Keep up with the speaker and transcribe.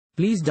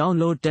Please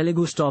download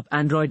Telugu Stop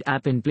Android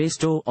app in Play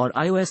Store or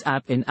iOS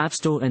app in App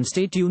Store and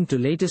stay tuned to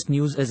latest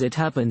news as it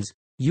happens.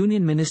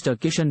 Union Minister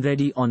Kishan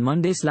Reddy on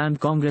Monday slammed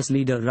Congress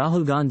leader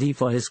Rahul Gandhi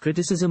for his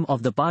criticism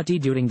of the party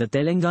during the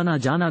Telangana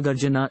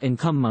Janagarjana in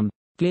Khammam,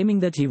 claiming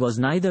that he was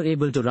neither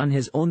able to run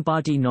his own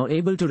party nor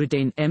able to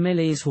retain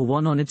MLAs who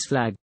won on its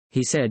flag.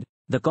 He said,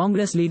 "The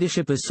Congress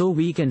leadership is so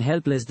weak and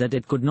helpless that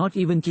it could not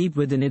even keep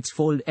within its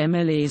fold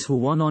MLAs who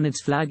won on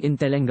its flag in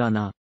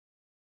Telangana."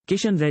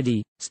 Kishan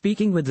Reddy,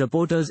 speaking with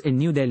reporters in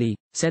New Delhi,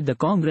 said the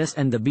Congress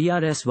and the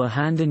BRS were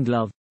hand in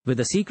glove, with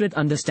a secret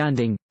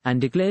understanding,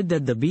 and declared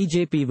that the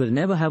BJP will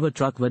never have a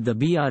truck with the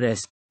BRS.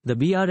 The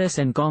BRS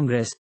and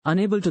Congress,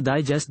 unable to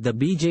digest the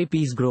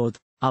BJP's growth,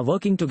 are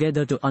working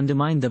together to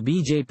undermine the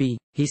BJP,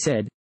 he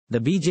said. The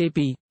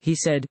BJP, he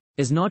said,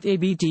 is not a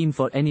B team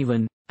for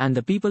anyone, and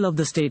the people of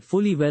the state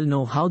fully well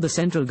know how the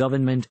central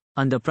government,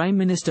 under Prime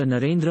Minister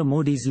Narendra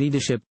Modi's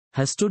leadership,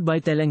 has stood by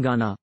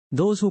Telangana.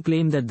 Those who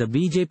claim that the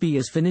BJP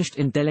is finished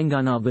in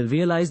Telangana will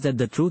realize that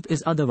the truth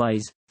is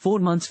otherwise, 4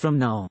 months from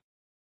now.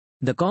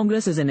 The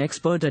Congress is an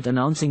expert at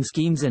announcing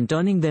schemes and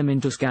turning them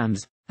into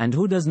scams, and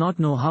who does not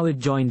know how it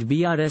joined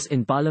BRS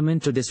in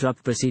parliament to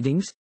disrupt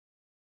proceedings?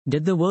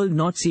 Did the world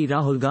not see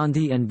Rahul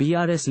Gandhi and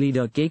BRS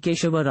leader K.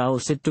 Keshava Rao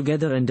sit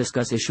together and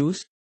discuss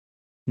issues?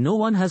 No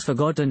one has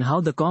forgotten how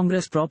the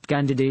Congress-propped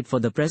candidate for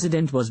the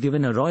president was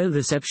given a royal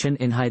reception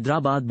in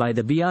Hyderabad by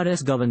the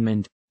BRS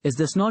government. Is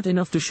this not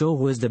enough to show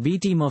who is the B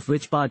team of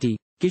which party?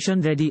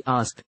 Kishan Reddy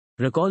asked,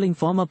 recalling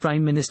former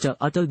Prime Minister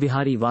Atal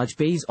Bihari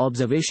Vajpayee's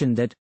observation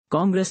that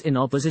Congress in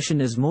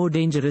opposition is more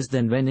dangerous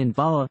than when in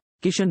power.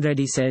 Kishan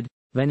Reddy said,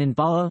 when in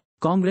power,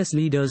 Congress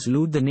leaders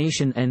loot the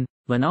nation and,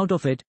 when out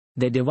of it,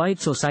 they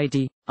divide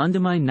society,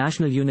 undermine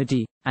national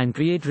unity, and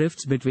create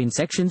rifts between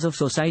sections of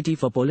society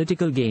for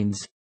political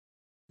gains.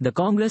 The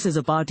Congress is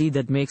a party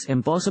that makes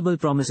impossible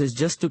promises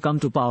just to come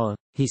to power,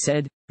 he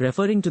said,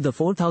 referring to the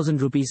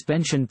 4,000 rupees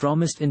pension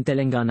promised in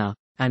Telangana,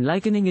 and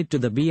likening it to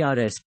the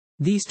BRS.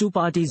 These two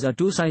parties are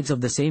two sides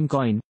of the same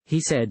coin, he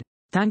said.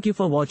 Thank you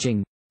for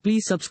watching.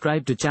 Please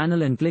subscribe to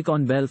channel and click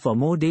on bell for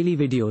more daily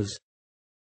videos.